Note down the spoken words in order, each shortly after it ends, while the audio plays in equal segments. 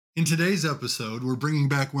In today's episode, we're bringing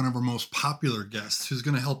back one of our most popular guests who's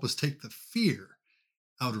going to help us take the fear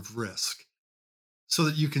out of risk so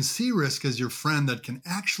that you can see risk as your friend that can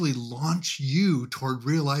actually launch you toward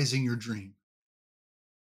realizing your dream.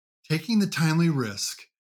 Taking the timely risk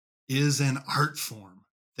is an art form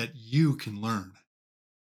that you can learn.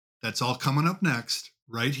 That's all coming up next,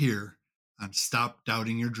 right here on Stop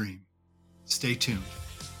Doubting Your Dream. Stay tuned.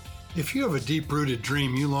 If you have a deep-rooted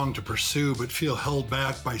dream you long to pursue but feel held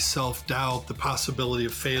back by self-doubt, the possibility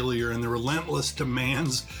of failure, and the relentless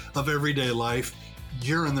demands of everyday life,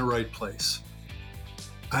 you're in the right place.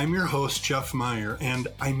 I'm your host, Jeff Meyer, and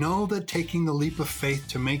I know that taking the leap of faith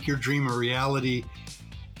to make your dream a reality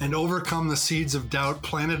and overcome the seeds of doubt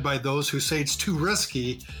planted by those who say it's too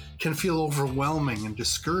risky can feel overwhelming and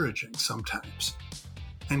discouraging sometimes,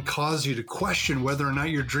 and cause you to question whether or not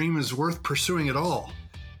your dream is worth pursuing at all.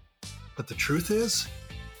 But the truth is,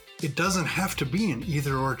 it doesn't have to be an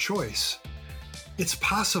either-or choice. It's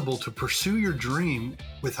possible to pursue your dream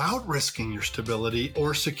without risking your stability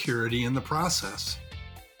or security in the process.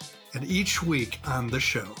 And each week on the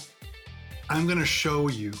show, I'm going to show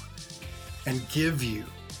you and give you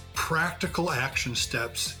practical action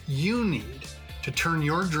steps you need to turn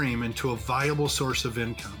your dream into a viable source of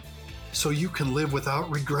income so you can live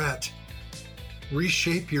without regret,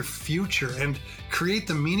 reshape your future, and create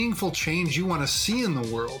the meaningful change you want to see in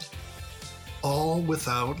the world, all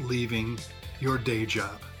without leaving your day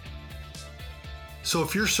job. So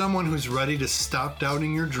if you're someone who's ready to stop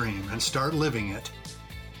doubting your dream and start living it,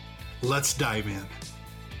 let's dive in.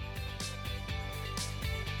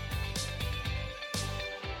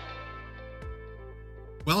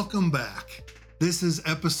 Welcome back. This is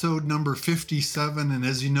episode number 57, and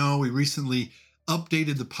as you know, we recently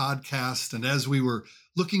updated the podcast, and as we were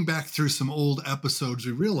looking back through some old episodes,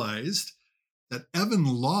 we realized that Evan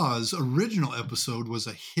Law's original episode was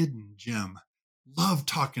a hidden gem. Loved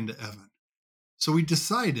talking to Evan. So we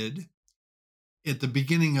decided at the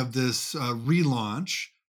beginning of this relaunch,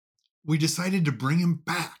 we decided to bring him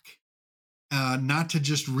back, not to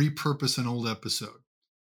just repurpose an old episode.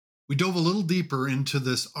 We dove a little deeper into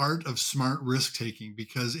this art of smart risk-taking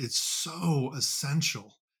because it's so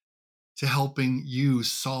essential to helping you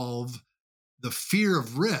solve the fear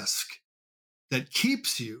of risk that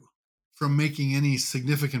keeps you from making any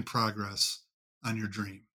significant progress on your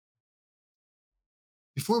dream.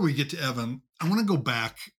 Before we get to Evan, I want to go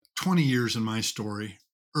back 20 years in my story,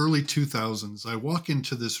 early 2000s. I walk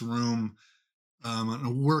into this room in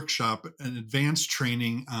a workshop, an advanced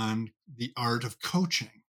training on the art of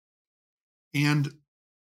coaching. And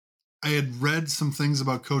I had read some things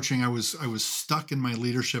about coaching. I was stuck in my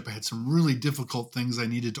leadership. I had some really difficult things I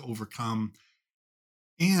needed to overcome.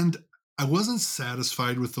 And I wasn't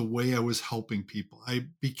satisfied with the way I was helping people. I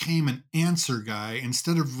became an answer guy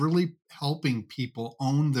instead of really helping people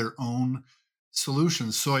own their own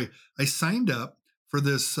solutions. So I signed up for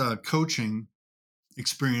this coaching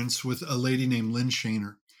experience with a lady named Lynn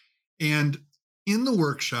Shaner. And in the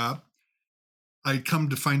workshop, I'd come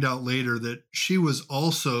to find out later that she was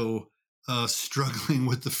also struggling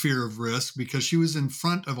with the fear of risk because she was in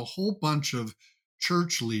front of a whole bunch of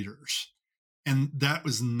church leaders. And that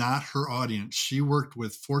was not her audience. She worked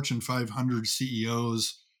with Fortune 500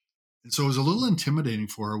 CEOs. And so it was a little intimidating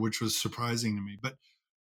for her, which was surprising to me. But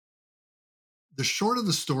the short of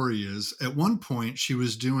the story is, at one point, she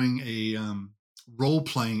was doing a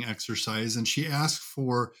role-playing exercise, and she asked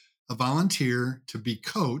for a volunteer to be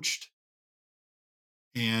coached.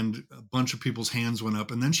 And a bunch of people's hands went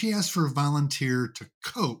up. And then she asked for a volunteer to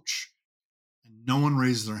coach, and no one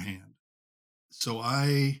raised their hand. So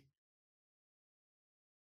I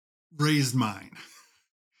raised mine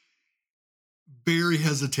very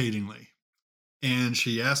hesitatingly. And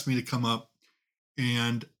she asked me to come up,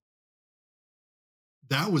 and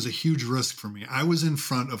that was a huge risk for me. I was in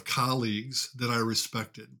front of colleagues that I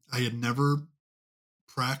respected. I had never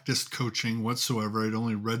practiced coaching whatsoever. I'd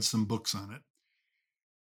only read some books on it.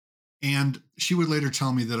 And she would later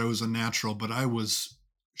tell me that I was a natural, but I was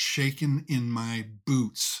shaken in my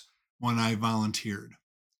boots when I volunteered.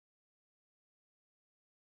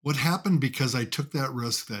 What happened because I took that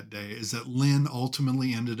risk that day is that Lynn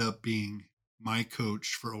ultimately ended up being my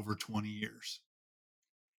coach for over 20 years.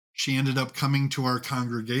 She ended up coming to our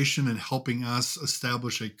congregation and helping us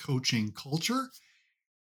establish a coaching culture.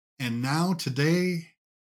 And now today,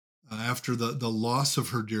 after the loss of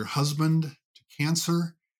her dear husband to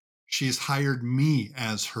cancer, she has hired me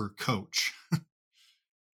as her coach.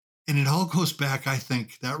 And it all goes back, I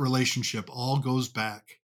think, that relationship all goes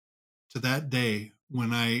back to that day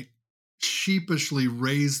when I sheepishly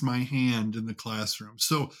raised my hand in the classroom.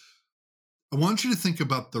 So I want you to think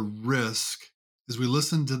about the risk as we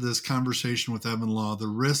listen to this conversation with Evan Law, the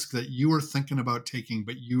risk that you are thinking about taking,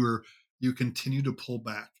 but you continue to pull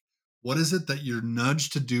back. What is it that you're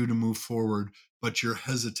nudged to do to move forward, but you're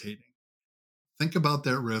hesitating? Think about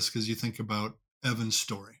that risk as you think about Evan's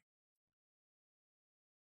story.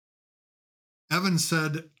 Evan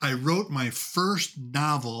said, I wrote my first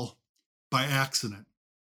novel by accident.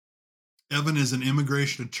 Evan is an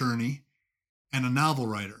immigration attorney and a novel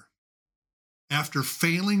writer. After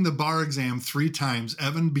failing the bar exam 3 times,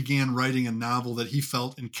 Evan began writing a novel that he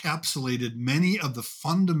felt encapsulated many of the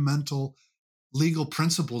fundamental legal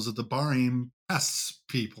principles that the bar aim tests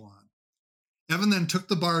people on. Evan then took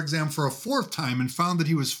the bar exam for a 4th time and found that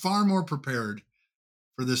he was far more prepared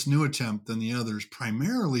for this new attempt than the others,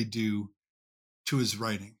 primarily due to his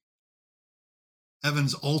writing.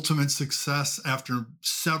 Evan's ultimate success after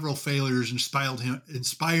several failures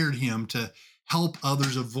inspired him to help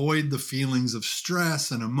others avoid the feelings of stress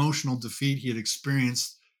and emotional defeat he had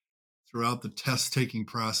experienced throughout the test-taking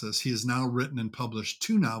process. He has now written and published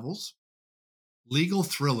 2 novels, legal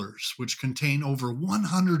thrillers, which contain over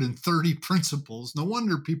 130 principles. No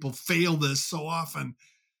wonder people fail this so often.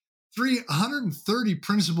 130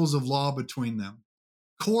 principles of law between them.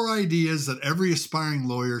 Core ideas that every aspiring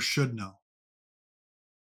lawyer should know.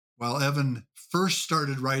 While Evan first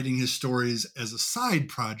started writing his stories as a side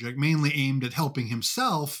project, mainly aimed at helping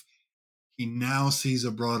himself, he now sees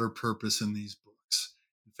a broader purpose in these books.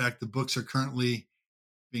 In fact, the books are currently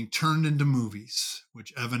being turned into movies,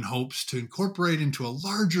 which Evan hopes to incorporate into a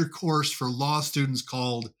larger course for law students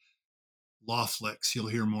called LawFlix. You'll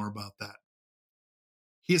hear more about that.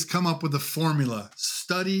 He has come up with a formula: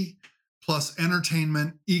 study plus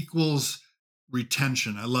entertainment equals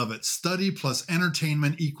retention. I love it. Study plus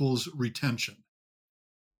entertainment equals retention.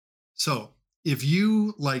 So if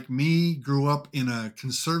you, like me, grew up in a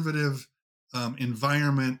conservative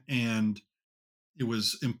environment and it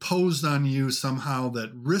was imposed on you somehow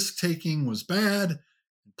that risk-taking was bad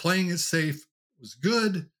and playing it safe was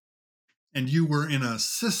good, and you were in a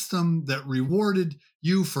system that rewarded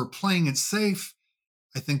you for playing it safe,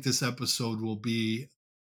 I think this episode will be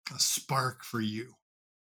a spark for you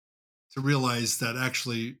to realize that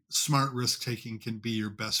actually smart risk-taking can be your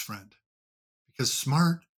best friend, because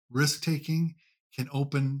smart risk-taking can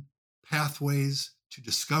open pathways to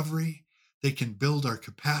discovery. They can build our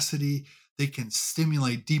capacity. They can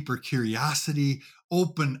stimulate deeper curiosity,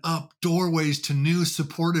 open up doorways to new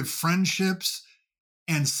supportive friendships,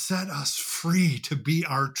 and set us free to be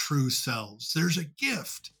our true selves. There's a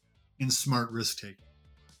gift in smart risk-taking.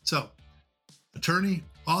 So, attorney,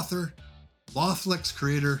 author, LawFlix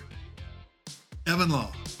creator, Evan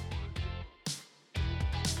Law.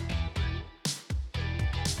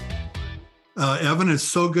 Evan, it's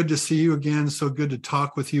so good to see you again. So good to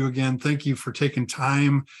talk with you again. Thank you for taking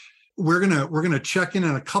time. We're gonna check in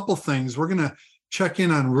on a couple things. We're gonna check in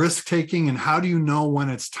on risk taking and how do you know when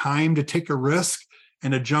it's time to take a risk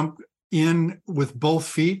and to jump in with both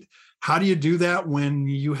feet. How do you do that when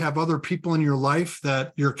you have other people in your life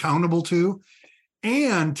that you're accountable to?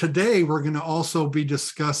 And today we're going to also be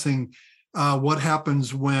discussing what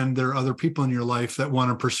happens when there are other people in your life that want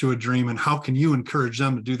to pursue a dream and how can you encourage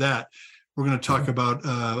them to do that. We're going to talk about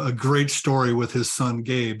a great story with his son,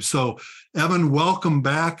 Gabe. So, Evan, welcome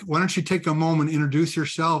back. Why don't you take a moment, introduce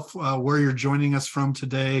yourself, where you're joining us from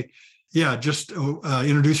today. Yeah, just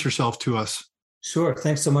introduce yourself to us. Sure.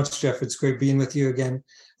 Thanks so much, Jeff. It's great being with you again.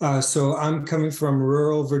 So I'm coming from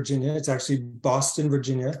rural Virginia. It's actually Boston,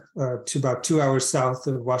 Virginia, to about 2 hours south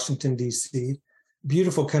of Washington, D.C.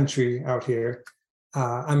 Beautiful country out here.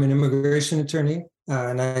 I'm an immigration attorney,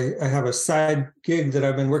 and I have a side gig that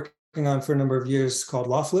I've been working on for a number of years called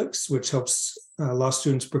LawFlix, which helps law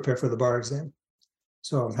students prepare for the bar exam.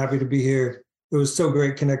 So I'm happy to be here. It was so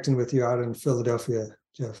great connecting with you out in Philadelphia,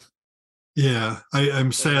 Jeff. Yeah,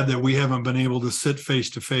 I'm sad that we haven't been able to sit face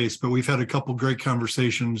to face, but we've had a couple great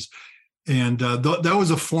conversations, and that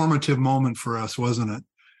was a formative moment for us, wasn't it?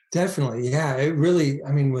 Definitely, yeah. It really,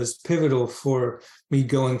 was pivotal for me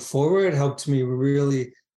going forward. It helped me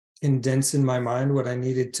really condense in my mind what I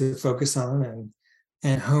needed to focus on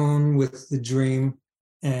and hone with the dream,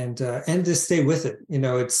 and to stay with it.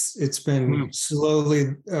 It's been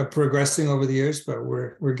slowly progressing over the years, but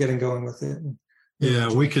we're getting going with it.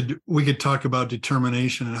 Yeah, we could talk about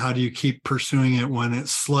determination and how do you keep pursuing it when it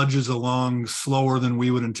sludges along slower than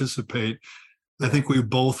we would anticipate. I think we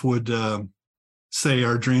both would say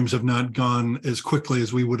our dreams have not gone as quickly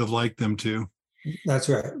as we would have liked them to. That's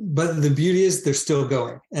right. But the beauty is they're still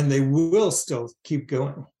going and they will still keep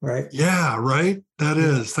going, right? Yeah, right. That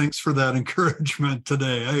is. Thanks for that encouragement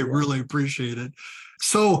today. I really appreciate it.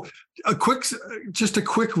 So just a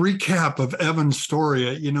quick recap of Evan's story.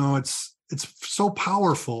 It's so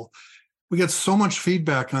powerful. We got so much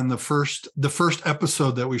feedback on the first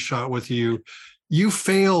episode that we shot with you. You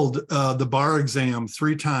failed the bar exam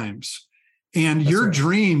 3 times, and your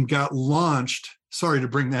dream got launched. Sorry to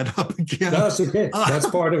bring that up again. No, it's okay. That's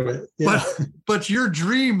part of it. Yeah. But your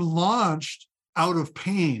dream launched out of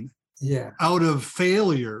pain. Yeah. Out of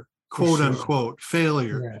failure, quote unquote,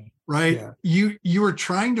 failure. Yeah. Right? Yeah. You were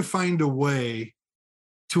trying to find a way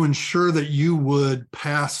to ensure that you would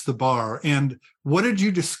pass the bar. And what did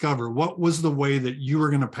you discover? What was the way that you were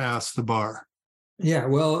going to pass the bar? Yeah,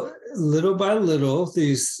 well, little by little,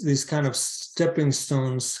 these kind of stepping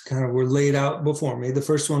stones kind of were laid out before me. The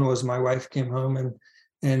first one was my wife came home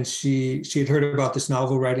and she had heard about this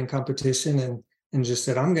novel writing competition and just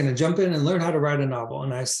said, I'm going to jump in and learn how to write a novel.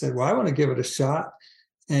 And I said, well, I want to give it a shot.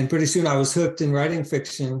 And pretty soon I was hooked in writing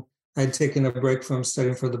fiction. I'd taken a break from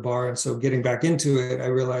studying for the bar. And so getting back into it, I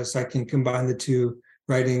realized I can combine the two,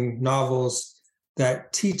 writing novels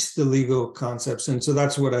that teach the legal concepts. And so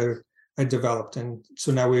that's what I developed. And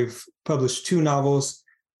so now we've published 2 novels,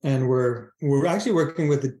 and we're actually working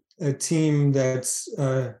with a team that's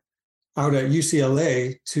out at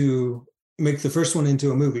UCLA to make the first one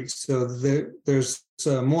into a movie. So there's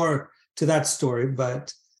more to that story,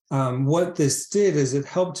 but what this did is it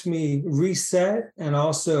helped me reset and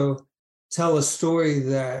also tell a story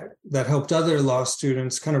that helped other law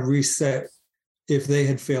students kind of reset if they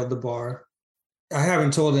had failed the bar. I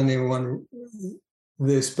haven't told anyone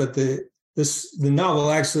this, but the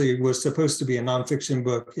novel actually was supposed to be a nonfiction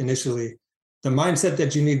book initially, the mindset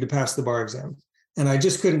that you need to pass the bar exam. And I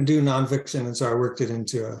just couldn't do nonfiction, and so I worked it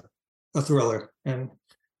into a thriller. And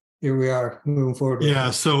here we are moving forward.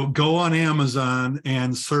 Yeah, so go on Amazon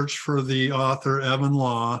and search for the author Evan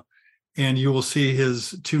Law, and you will see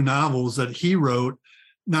his 2 novels that he wrote,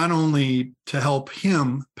 not only to help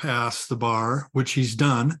him pass the bar, which he's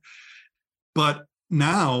done, but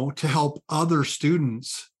now to help other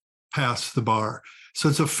students pass the bar. So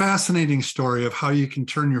it's a fascinating story of how you can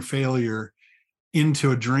turn your failure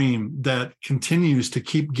into a dream that continues to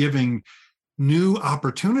keep giving new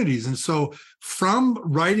opportunities. And so from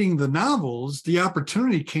writing the novels, the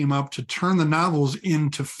opportunity came up to turn the novels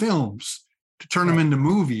into films, to turn them into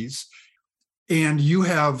movies. And you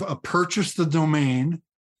have purchased the domain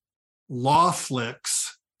Lawflix,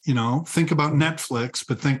 think about Netflix,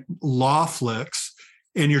 but think Lawflix,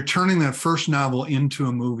 and you're turning that first novel into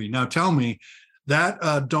a movie. Now tell me,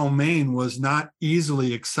 that domain was not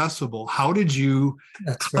easily accessible. How did you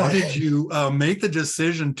make the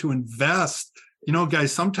decision to invest?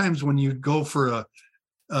 Guys, sometimes when you go for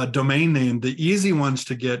a domain name, the easy ones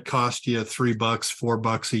to get cost you $3,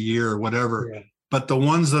 $4 a year or whatever. Yeah. But the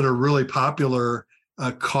ones that are really popular,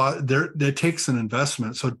 that takes an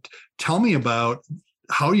investment. So tell me about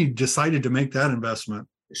how you decided to make that investment.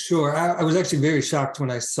 Sure. I was actually very shocked when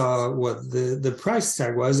I saw what the price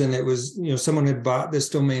tag was. And it was, someone had bought this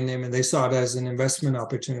domain name and they saw it as an investment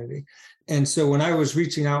opportunity. And so when I was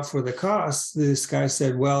reaching out for the cost, this guy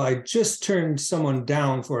said, well, I just turned someone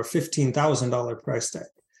down for a $15,000 price tag.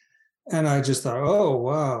 And I just thought, oh,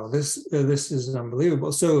 wow, this is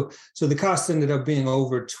unbelievable. So the cost ended up being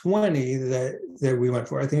over 20 that we went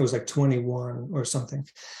for. I think it was like 21 or something.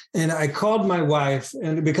 And I called my wife,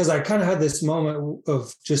 and because I kind of had this moment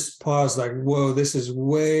of just pause, like, whoa, this is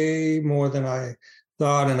way more than I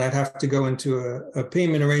thought. And I'd have to go into a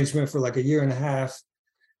payment arrangement for like a year and a half.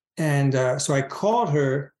 And so I called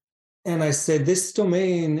her and I said, this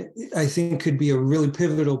domain, I think, could be a really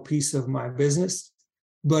pivotal piece of my business,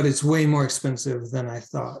 but it's way more expensive than I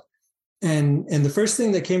thought. And the first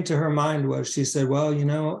thing that came to her mind was, she said, well,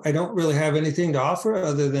 I don't really have anything to offer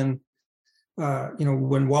other than,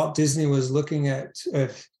 when Walt Disney was looking at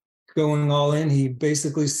going all in, he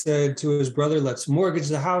basically said to his brother, let's mortgage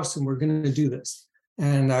the house and we're going to do this.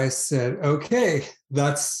 And I said, okay,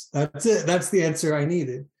 that's it. That's the answer I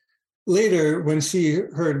needed. Later, when she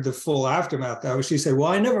heard the full aftermath, she said,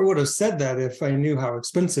 well, I never would have said that if I knew how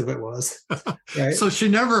expensive it was. Right? So she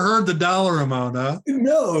never heard the dollar amount, huh?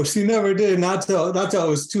 No, she never did. Not till it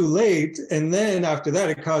was too late. And then after that,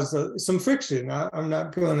 it caused some friction. I'm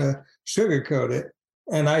not going to sugarcoat it.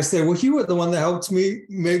 And I said, well, you were the one that helped me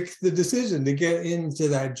make the decision to get into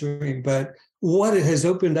that dream. But what it has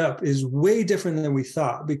opened up is way different than we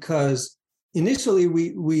thought, because initially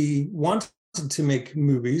we wanted to make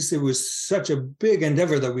movies. It was such a big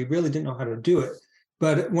endeavor that we really didn't know how to do it.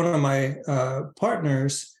 But one of my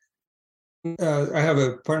partners, I have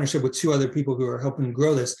a partnership with 2 other people who are helping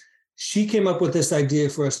grow this. She came up with this idea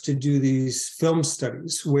for us to do these film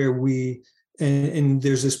studies where we and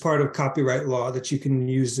there's this part of copyright law that you can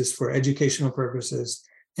use this for educational purposes.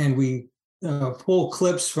 And we pull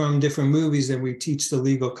clips from different movies and we teach the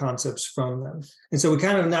legal concepts from them. And so we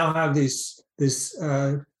kind of now have this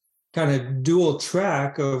kind of dual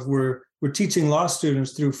track of we're teaching law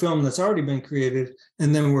students through film that's already been created,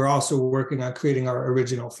 and then we're also working on creating our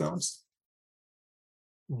original films.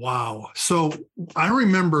 Wow. So I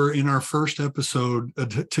remember in our first episode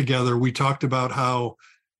together, we talked about how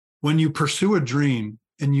when you pursue a dream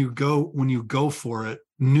and when you go for it,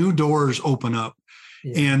 new doors open up.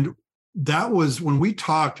 Yeah. And that was when we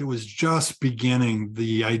talked, it was just beginning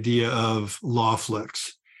the idea of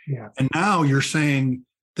LawFlix. Yeah. And now you're saying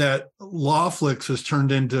that LawFlix has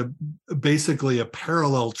turned into basically a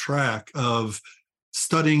parallel track of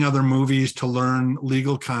studying other movies to learn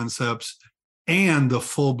legal concepts and the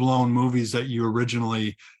full-blown movies that you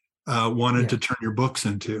originally wanted to turn your books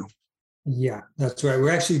into. Yeah, that's right.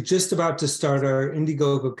 We're actually just about to start our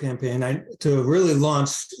Indiegogo campaign to really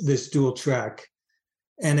launch this dual track.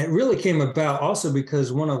 And it really came about also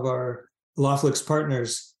because one of our LawFlix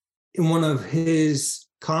partners, in one of his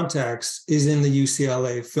contacts, is in the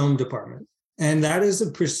UCLA film department. And that is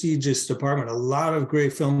a prestigious department. A lot of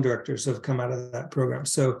great film directors have come out of that program.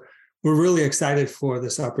 So we're really excited for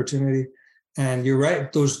this opportunity. And you're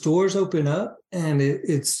right, those doors open up, and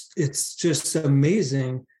it's just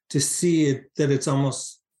amazing to see it, that it's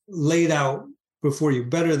almost laid out before you,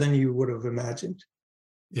 better than you would have imagined.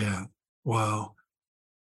 Yeah. Wow.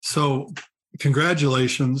 So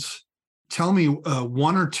congratulations. Tell me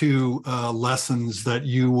one or two lessons that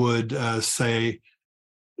you would say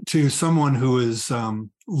to someone who is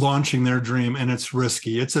launching their dream, and it's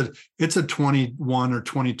risky. It's a $21,000 or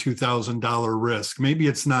 $22,000 risk. Maybe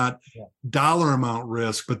it's not dollar amount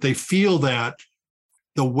risk, but they feel that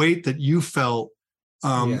the weight that you felt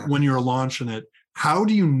when you were launching it. How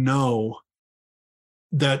do you know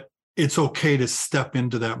that it's okay to step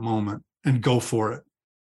into that moment and go for it?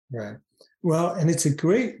 Right. Well, and it's a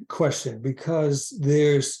great question, because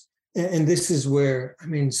and this is where, I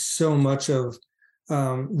mean, so much of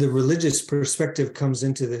the religious perspective comes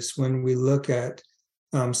into this when we look at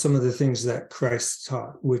some of the things that Christ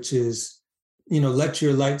taught, which is, let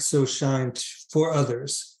your light so shine for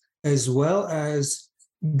others, as well as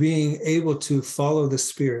being able to follow the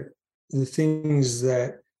Spirit, the things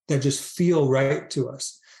that just feel right to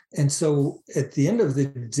us. And so at the end of the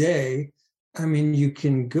day, I mean, you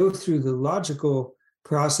can go through the logical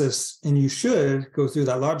process, and you should go through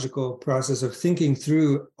that logical process of thinking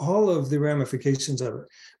through all of the ramifications of it.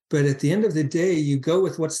 But at the end of the day, you go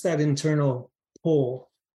with what's that internal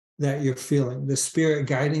pull that you're feeling, the Spirit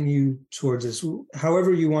guiding you towards this.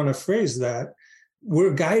 However you want to phrase that,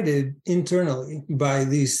 we're guided internally by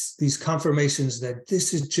these confirmations that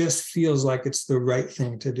just feels like it's the right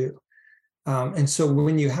thing to do. And so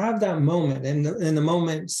when you have that moment, and the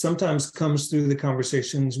moment sometimes comes through the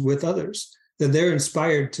conversations with others, that they're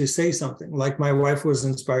inspired to say something. Like my wife was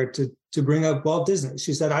inspired to bring up Walt Disney.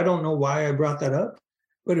 She said, I don't know why I brought that up,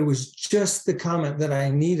 but it was just the comment that I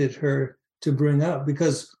needed her to bring up,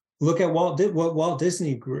 because look at what Walt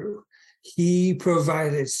Disney grew. He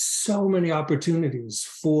provided so many opportunities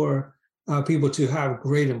for people to have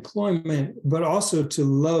great employment, but also to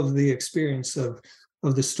love the experience of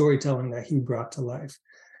the storytelling that he brought to life.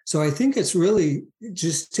 So I think it's really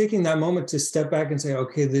just taking that moment to step back and say,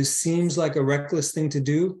 okay, this seems like a reckless thing to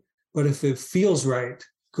do, but if it feels right,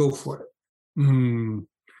 go for it.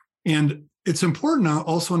 And it's important to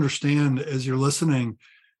also understand, as you're listening,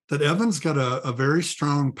 that Evan's got a very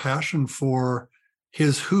strong passion for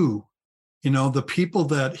his who, the people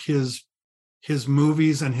that his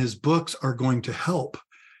movies and his books are going to help.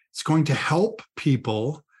 It's going to help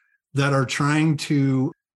people that are trying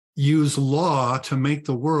to use law to make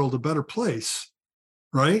the world a better place,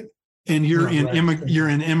 right? And you're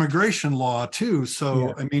in immigration law too.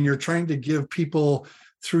 So, I mean, you're trying to give people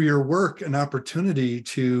through your work an opportunity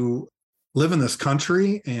to live in this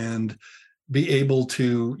country and be able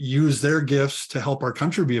to use their gifts to help our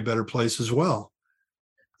country be a better place as well.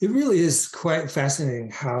 It really is quite fascinating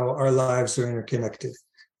how our lives are interconnected,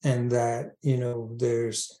 and that,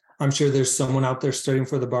 I'm sure there's someone out there studying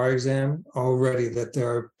for the bar exam already, that there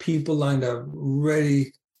are people lined up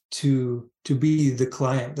ready to be the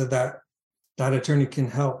client that attorney can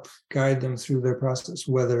help guide them through their process,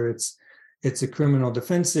 whether it's a criminal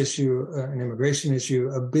defense issue, an immigration issue,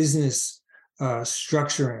 a business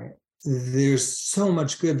structuring. There's so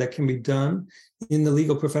much good that can be done in the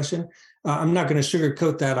legal profession. I'm not going to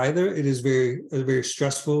sugarcoat that either. It is a very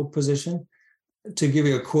stressful position. To give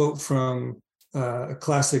you a quote from a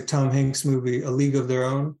classic Tom Hanks movie, A League of Their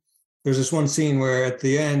Own, there's this one scene where at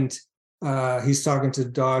the end, he's talking to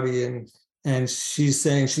Dottie, and she's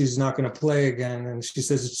saying she's not going to play again, and she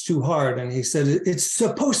says it's too hard, and he said it's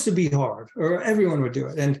supposed to be hard, or everyone would do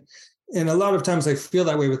it. And a lot of times I feel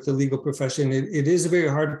that way with the legal profession. It is a very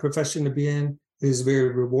hard profession to be in. It is very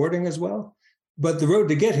rewarding as well, but the road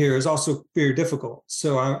to get here is also very difficult.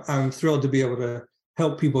 So I'm thrilled to be able to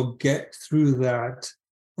help people get through that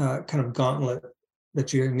kind of gauntlet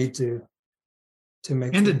that you need to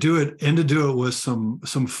make, and to do it with some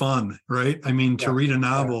fun, right? I mean, to read a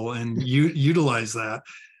novel and utilize that.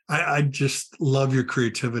 I just love your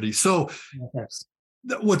creativity. So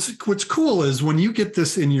what's cool is when you get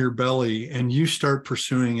this in your belly and you start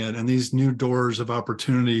pursuing it, and these new doors of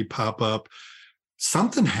opportunity pop up,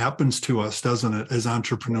 something happens to us, doesn't it? As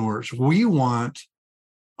entrepreneurs, we want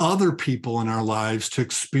other people in our lives to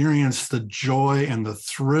experience the joy and the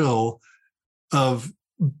thrill of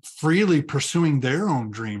freely pursuing their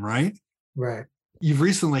own dream, right? Right. You've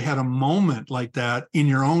recently had a moment like that in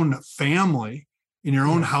your own family, in your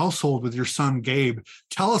own household with your son, Gabe.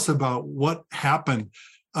 Tell us about what happened.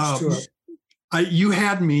 Sure.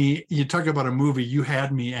 You talk about a movie, you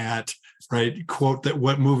had me at, right? Quote that,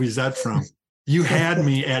 what movie is that from? You had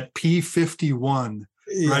me at P-51,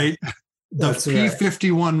 right? The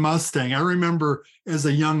P-51 Mustang. I remember as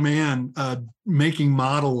a young man making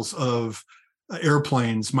models of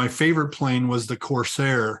airplanes. My favorite plane was the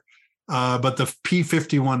Corsair, but the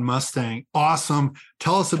P-51 Mustang, awesome.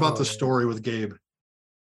 Tell us about the story with Gabe.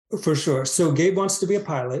 For sure. So Gabe wants to be a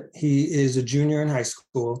pilot. He is a junior in high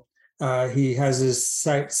school. He has his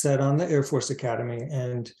sights set on the Air Force Academy,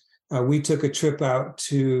 and we took a trip out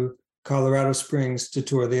to Colorado Springs to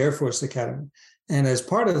tour the Air Force Academy. And as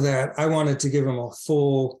part of that, I wanted to give him a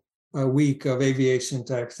full week of aviation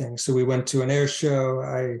type thing. So we went to an air show.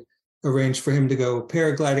 I arranged for him to go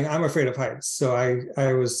paragliding. I'm afraid of heights, so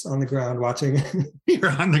I was on the ground watching. You're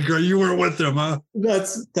on the ground. You were with him, huh?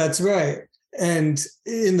 That's right. And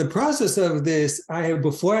in the process of this,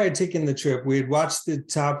 before I had taken the trip, we had watched the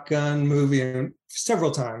Top Gun movie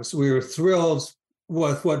several times. We were thrilled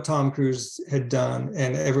with what Tom Cruise had done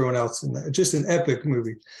and everyone else in that. Just an epic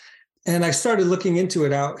movie. And I started looking into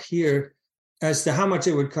it out here as to how much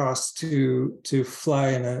it would cost to fly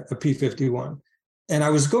in a P-51. And I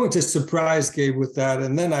was going to surprise Gabe with that.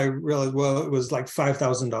 And then I realized, well, it was like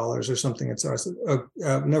 $5,000 or something. And so I said,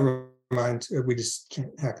 never mind. We just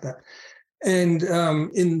can't hack that. And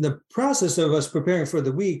in the process of us preparing for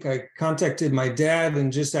the week, I contacted my dad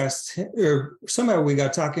and just asked him, or somehow we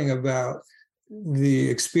got talking about the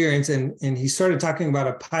experience. And he started talking about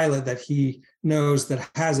a pilot that he knows that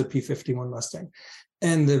has a P-51 Mustang.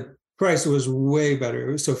 And the price was way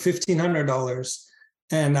better. So $1,500.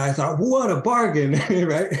 And I thought, what a bargain,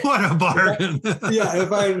 right? What a bargain. Yeah,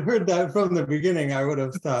 if I had heard that from the beginning, I would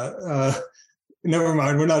have thought, never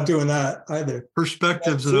mind, we're not doing that either.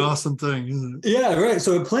 Perspective's an awesome thing, isn't it? Yeah, right.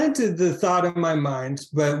 So it planted the thought in my mind,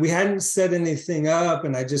 but we hadn't set anything up,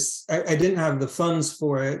 and I didn't have the funds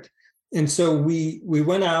for it. And so we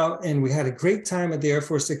went out and we had a great time at the Air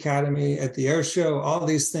Force Academy, at the air show, all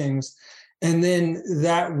these things. And then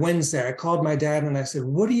that Wednesday, I called my dad and I said,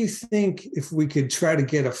 what do you think if we could try to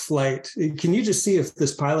get a flight? Can you just see if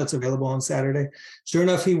this pilot's available on Saturday? Sure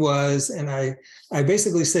enough, he was. And I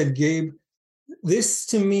basically said, Gabe, this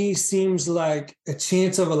to me seems like a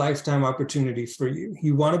chance of a lifetime opportunity for you.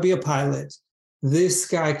 You want to be a pilot. This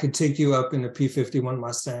guy could take you up in a P-51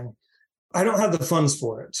 Mustang. I don't have the funds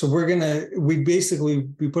for it. So we'd basically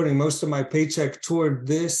be putting most of my paycheck toward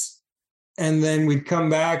this. And then we'd come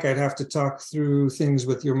back. I'd have to talk through things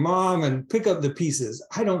with your mom and pick up the pieces.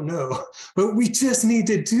 I don't know, but we just need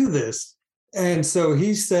to do this. And so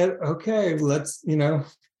he said, okay, let's, I mean,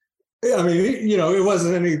 it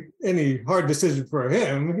wasn't any hard decision for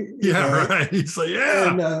him. Yeah, right. He's like,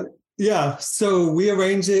 yeah. And, so we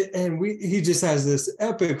arranged it, and he just has this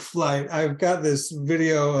epic flight. I've got this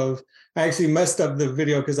video of, I actually messed up the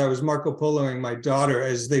video because I was Marco Poloing my daughter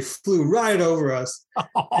as they flew right over us.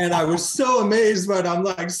 And I was so amazed, but I'm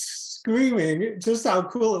like screaming just how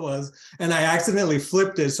cool it was. And I accidentally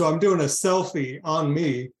flipped it. So I'm doing a selfie on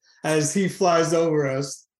me as he flies over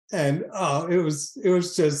us. And it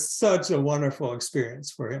was just such a wonderful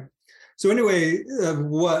experience for him. So anyway,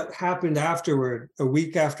 what happened afterward, a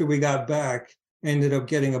week after we got back, I ended up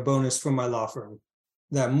getting a bonus from my law firm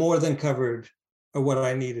that more than covered what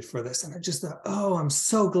I needed for this. And I just thought, I'm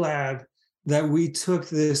so glad that we took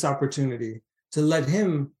this opportunity to let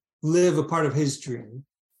him live a part of his dream.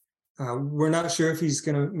 We're not sure if he's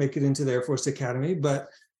going to make it into the Air Force Academy, but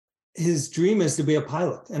his dream is to be a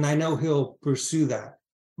pilot. And I know he'll pursue that.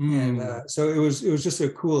 And so it was just a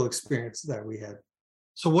cool experience that we had.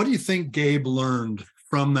 So what do you think Gabe learned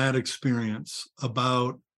from that experience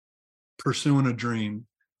about pursuing a dream,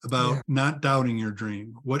 about Yeah. not doubting your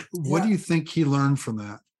dream? What Yeah. do you think he learned from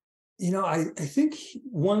that? I think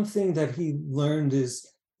one thing that he learned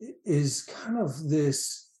is kind of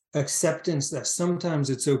this acceptance that sometimes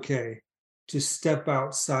it's okay to step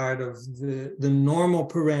outside of the normal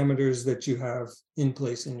parameters that you have in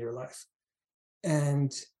place in your life.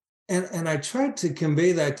 And and I tried to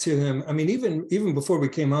convey that to him. I mean, even before we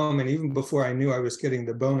came home and even before I knew I was getting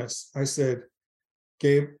the bonus, I said,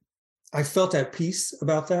 Gabe, I felt at peace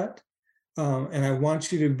about that. And I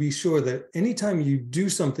want you to be sure that anytime you do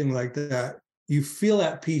something like that, you feel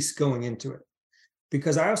at peace going into it.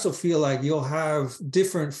 Because I also feel like you'll have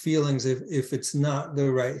different feelings if it's not the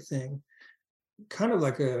right thing. Kind of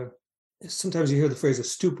like sometimes you hear the phrase a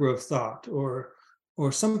stupor of thought, or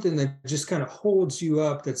something that just kind of holds you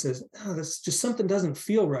up that says, oh, that's just something doesn't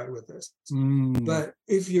feel right with this. But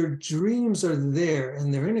if your dreams are there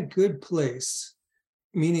and they're in a good place,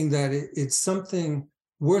 meaning that it's something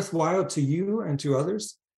worthwhile to you and to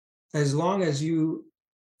others, as long as you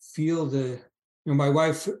feel my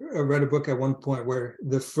wife read a book at one point where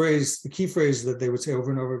the key phrase that they would say over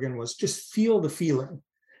and over again was just feel the feeling.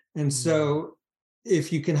 And so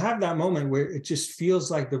if you can have that moment where it just feels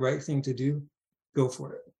like the right thing to do, go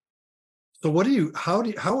for it. So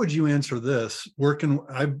how would you answer this?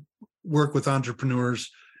 I work with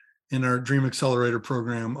entrepreneurs in our Dream Accelerator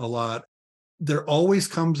program a lot. There always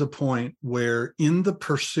comes a point where in the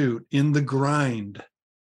pursuit, in the grind,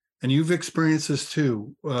 and you've experienced this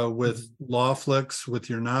too with LawFlix, with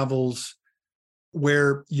your novels,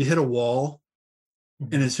 where you hit a wall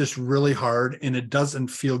and it's just really hard and it doesn't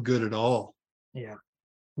feel good at all. Yeah.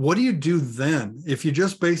 What do you do then? If you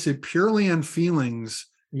just base it purely on feelings,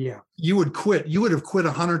 you would quit. You would have quit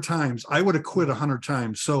 100 times. I would have quit 100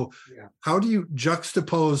 times. So how do you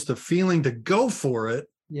juxtapose the feeling to go for it,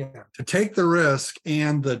 to take the risk,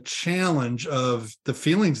 and the challenge of the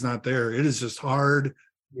feeling's not there? It is just hard.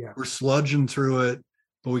 We're sludging through it,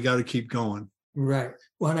 but we got to keep going. Right.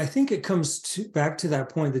 Well, and I think it comes back to that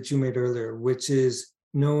point that you made earlier, which is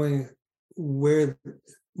knowing where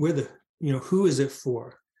the who is it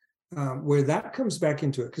for, where that comes back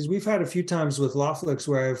into it. Because we've had a few times with LawFlix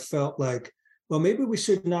where I've felt like, well, maybe we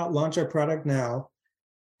should not launch our product now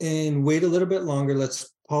and wait a little bit longer.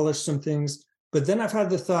 Let's polish some things. But then I've had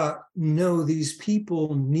the thought, no, these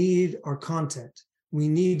people need our content. We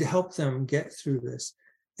need to help them get through this.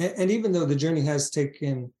 And even though the journey has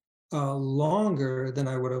taken longer than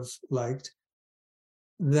I would have liked,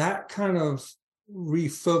 that kind of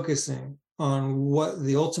refocusing on what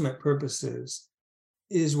the ultimate purpose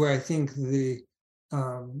is where I think the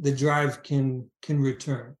drive can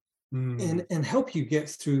return and help you get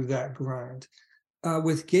through that grind.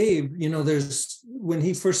 With Gabe, there's when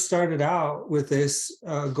he first started out with this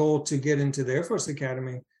goal to get into the Air Force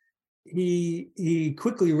Academy, he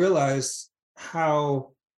quickly realized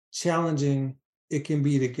how challenging it can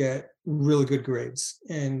be to get really good grades.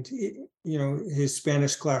 And his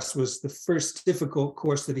Spanish class was the first difficult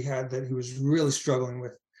course that he had that he was really struggling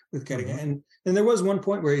with getting it. And there was one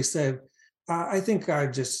point where he said, I think I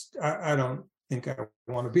don't think I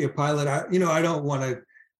want to be a pilot. I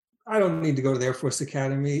don't need to go to the Air Force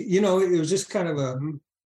Academy. It was just kind of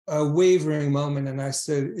a wavering moment. And I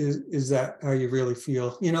said, is that how you really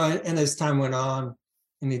feel? And as time went on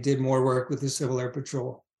and he did more work with the Civil Air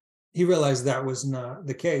Patrol, he realized that was not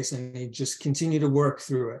the case, and he just continued to work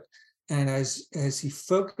through it. And as he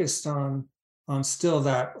focused on still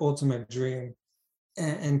that ultimate dream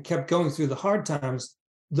and kept going through the hard times,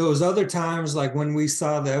 those other times, like when we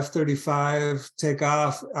saw the F-35 take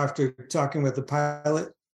off after talking with the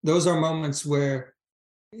pilot, those are moments where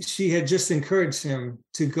she had just encouraged him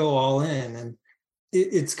to go all in. And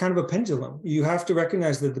it's kind of a pendulum. You have to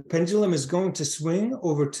recognize that the pendulum is going to swing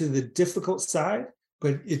over to the difficult side,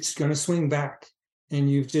 but it's going to swing back. And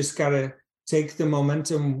you've just got to take the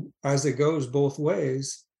momentum as it goes both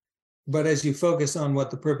ways. But as you focus on what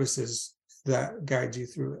the purpose is that guides you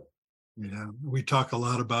through it. Yeah, we talk a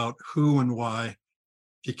lot about who and why.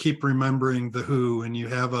 If you keep remembering the who and you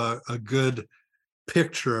have a good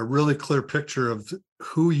picture, a really clear picture of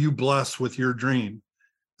who you bless with your dream,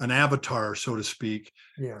 an avatar, so to speak.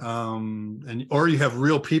 Or you have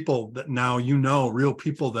real people that now real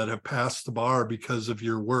people that have passed the bar because of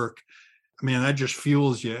your work. I mean, that just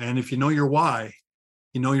fuels you. And if you know your why,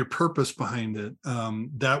 your purpose behind it,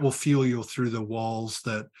 that will fuel you through the walls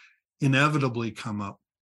that inevitably come up.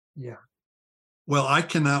 Yeah. Well, I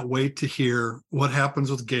cannot wait to hear what happens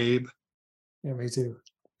with Gabe. Yeah, me too.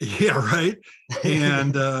 Yeah, right.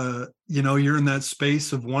 And, you're in that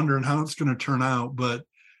space of wondering how it's going to turn out. But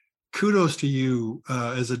kudos to you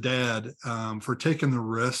as a dad for taking the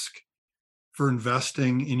risk, for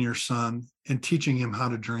investing in your son and teaching him how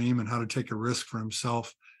to dream and how to take a risk for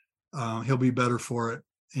himself. He'll be better for it.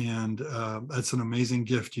 And that's an amazing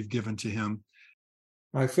gift you've given to him.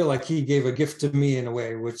 I feel like he gave a gift to me in a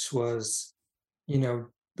way, which was,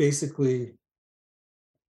 basically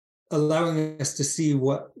allowing us to see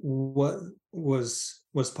what was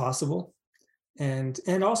possible, and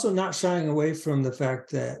also not shying away from the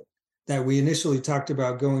fact that we initially talked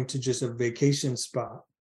about going to just a vacation spot,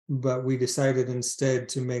 but we decided instead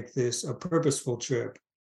to make this a purposeful trip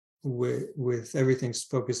with everything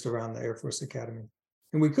focused around the Air Force Academy.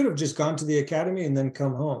 And we could have just gone to the academy and then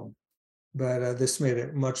come home, but this made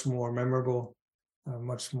it much more memorable,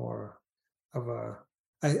 much more of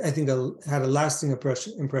I think had a lasting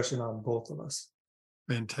impression on both of us.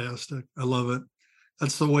 Fantastic. I love it.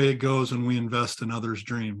 That's the way it goes when we invest in others'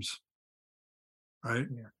 dreams, right?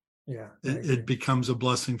 Yeah. It becomes a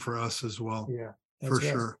blessing for us as well. Yeah, for right.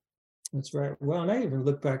 Sure. That's right. Well, and I even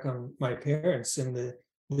look back on my parents and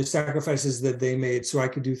the sacrifices that they made so I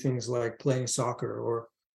could do things like playing soccer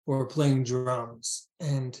or playing drums.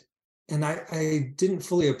 And I didn't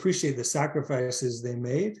fully appreciate the sacrifices they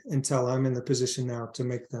made until I'm in the position now to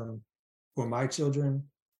make them for my children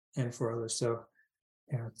and for others. So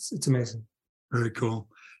yeah, it's amazing. Very cool.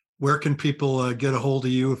 Where can people get a hold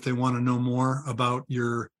of you if they want to know more about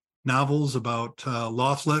your novels, about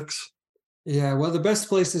Lawflix? Yeah, well, the best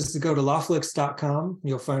place is to go to lawflix.com.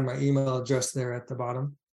 You'll find my email address there at the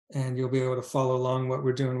bottom, and you'll be able to follow along what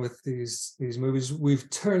we're doing with these movies. We've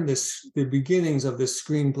turned the beginnings of this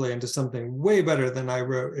screenplay into something way better than I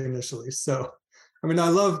wrote initially. So, I mean, I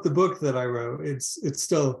love the book that I wrote. It's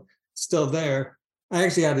still there. I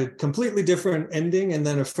actually had a completely different ending, and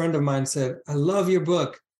then a friend of mine said, "I love your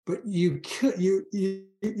book, but you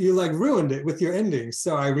like ruined it with your ending."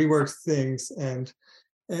 So I reworked things, and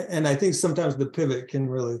I think sometimes the pivot can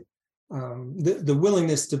really, the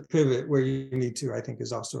willingness to pivot where you need to, I think,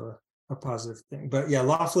 is also a positive thing. But yeah,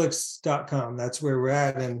 lawflix.com, that's where we're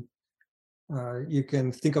at. And you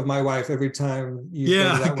can think of my wife every time you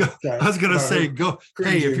go to that website. I was going to say,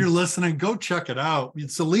 hey, if you're listening, go check it out.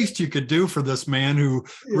 It's the least you could do for this man who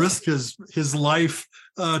risked his life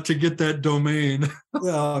to get that domain.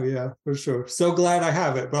 Oh, yeah, for sure. So glad I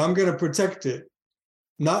have it, but I'm going to protect it.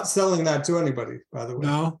 Not selling that to anybody, by the way.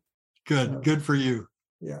 No? Good. Good for you.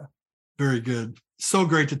 Yeah. Very good. So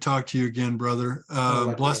great to talk to you again, brother.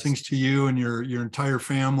 Blessings to you and your entire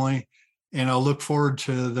family. And I'll look forward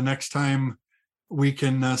to the next time we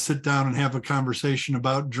can sit down and have a conversation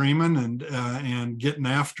about dreaming and getting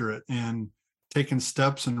after it and taking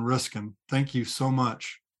steps and risking. Thank you so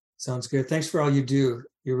much. Sounds good. Thanks for all you do.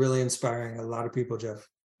 You're really inspiring a lot of people, Jeff.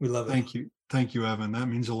 We love it. Thank you. Thank you, Evan. That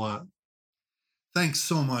means a lot. Thanks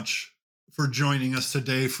so much for joining us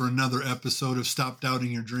today for another episode of Stop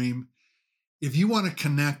Doubting Your Dream. If you want to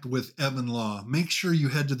connect with Evan Law, make sure you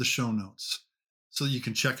head to the show notes so you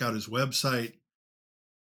can check out his website,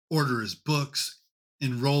 order his books,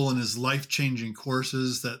 enroll in his life-changing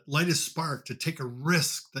courses that light a spark to take a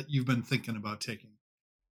risk that you've been thinking about taking.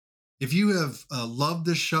 If you have loved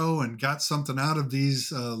this show and got something out of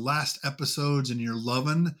these last episodes and you're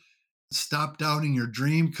loving Stop Doubting Your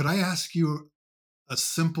Dream, could I ask you a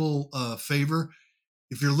simple favor?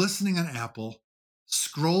 If you're listening on Apple,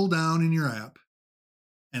 scroll down in your app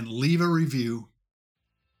and leave a review.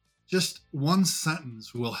 Just one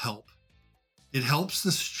sentence will help. It helps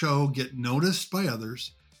the show get noticed by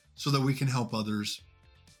others so that we can help others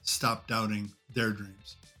stop doubting their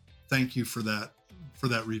dreams. Thank you for that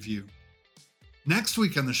review. Next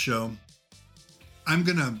week on the show, I'm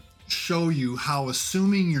going to show you how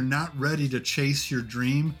assuming you're not ready to chase your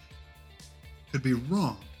dream could be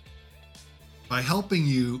wrong by helping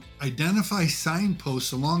you identify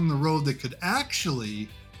signposts along the road that could actually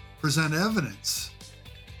present evidence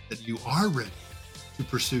that you are ready to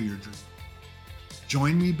pursue your dream.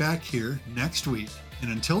 Join me back here next week. And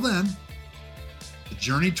until then, the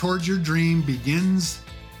journey towards your dream begins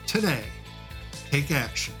today. Take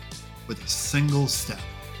action with a single step.